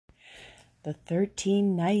The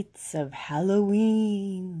 13 Nights of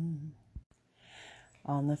Halloween.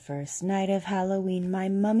 On the first night of Halloween, my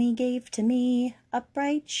mummy gave to me a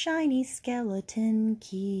bright, shiny skeleton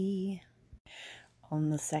key. On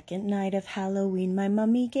the second night of Halloween, my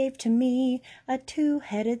mummy gave to me a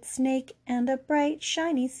 2-headed snake and a bright,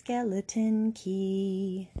 shiny skeleton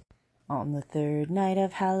key. On the third night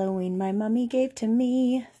of Halloween, my mummy gave to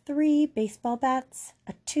me 3 baseball bats,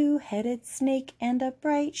 a 2-headed snake, and a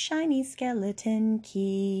bright, shiny skeleton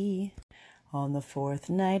key. On the fourth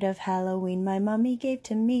night of Halloween, my mummy gave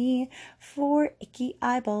to me 4 icky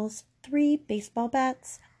eyeballs, 3 baseball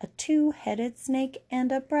bats, a 2-headed snake,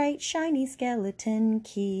 and a bright, shiny skeleton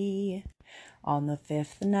key. On the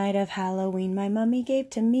fifth night of Halloween, my mummy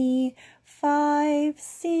gave to me 5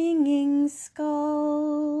 singing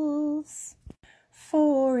skulls,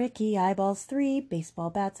 4 icky eyeballs, 3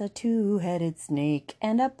 baseball bats, a 2-headed snake,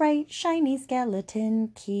 and a bright, shiny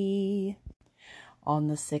skeleton key. On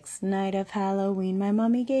the sixth night of Halloween, my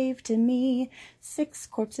mummy gave to me 6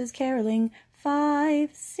 corpses caroling,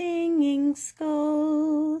 5 singing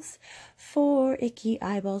skulls, 4 icky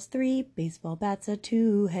eyeballs, 3 baseball bats, a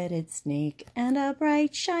 2-headed snake, and a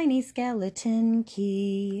bright, shiny skeleton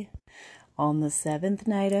key. On the seventh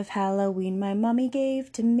night of Halloween, my mummy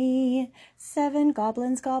gave to me 7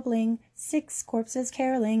 goblins gobbling, 6 corpses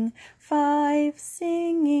caroling, 5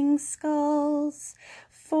 singing skulls,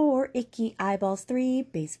 4 icky eyeballs, 3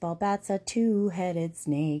 baseball bats, a 2-headed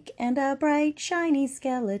snake, and a bright, shiny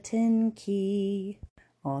skeleton key.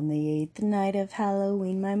 On the 8th night of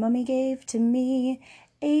Halloween, my mummy gave to me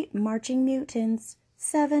 8 marching mutants,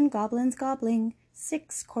 7 goblins gobbling,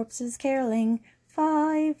 6 corpses caroling,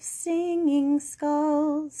 5 singing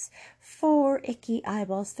skulls, 4 icky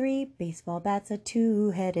eyeballs, 3 baseball bats, a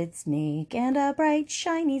 2-headed snake, and a bright,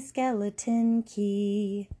 shiny skeleton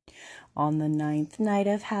key. On the 9th night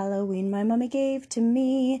of Halloween, my mummy gave to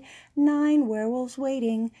me 9 werewolves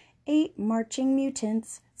waiting, 8 marching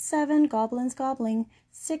mutants, 7 goblins gobbling,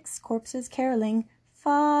 6 corpses caroling,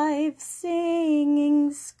 5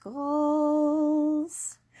 singing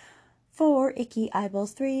skulls, 4 icky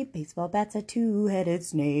eyeballs, 3 baseball bats, a 2-headed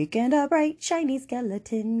snake, and a bright, shiny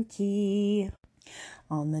skeleton key.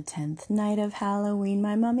 On the 10th night of Halloween,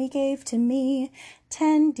 my mummy gave to me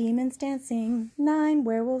 10 demons dancing, 9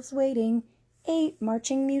 werewolves waiting, 8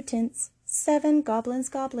 marching mutants, 7 goblins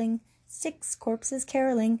gobbling, 6 corpses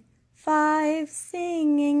caroling, 5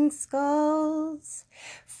 singing skulls,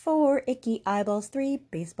 4 icky eyeballs, 3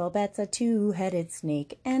 baseball bats, a 2-headed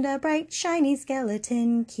snake, and a bright, shiny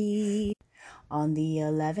skeleton key. On the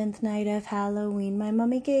 11th night of Halloween, my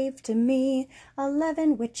mummy gave to me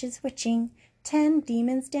 11 witches witching, 10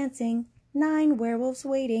 demons dancing, 9 werewolves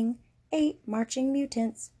waiting, 8 marching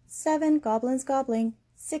mutants, 7 goblins gobbling,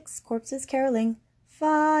 6 corpses caroling,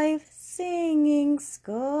 5 singing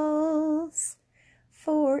skulls,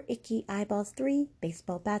 4 icky eyeballs, 3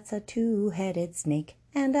 baseball bats, a 2-headed snake,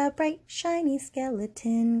 and a bright, shiny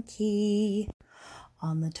skeleton key.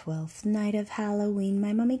 On the 12th night of Halloween,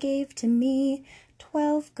 my mummy gave to me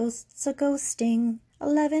 12 ghosts a-ghosting,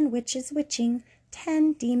 11 witches witching,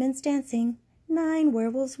 10 demons dancing, 9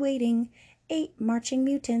 werewolves waiting, 8 marching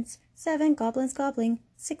mutants, 7 goblins gobbling,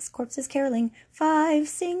 6 corpses caroling, 5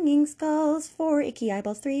 singing skulls, 4 icky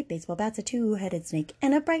eyeballs, 3 baseball bats, a 2-headed snake,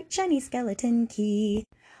 and a bright, shiny skeleton key.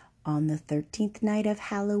 On the 13th night of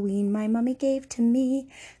Halloween, my mummy gave to me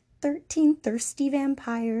 13 thirsty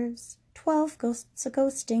vampires, 12 ghosts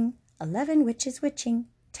a-ghosting, 11 witches witching,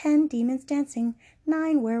 10 demons dancing,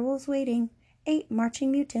 9 werewolves waiting, 8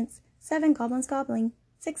 marching mutants, 7 goblins gobbling,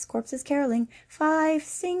 6 corpses caroling, 5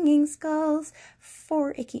 singing skulls,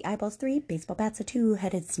 4 icky eyeballs, 3 baseball bats, a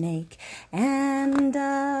 2-headed snake, and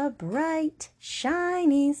a bright,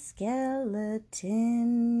 shiny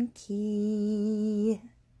skeleton key.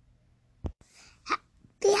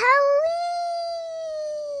 Happy Halloween!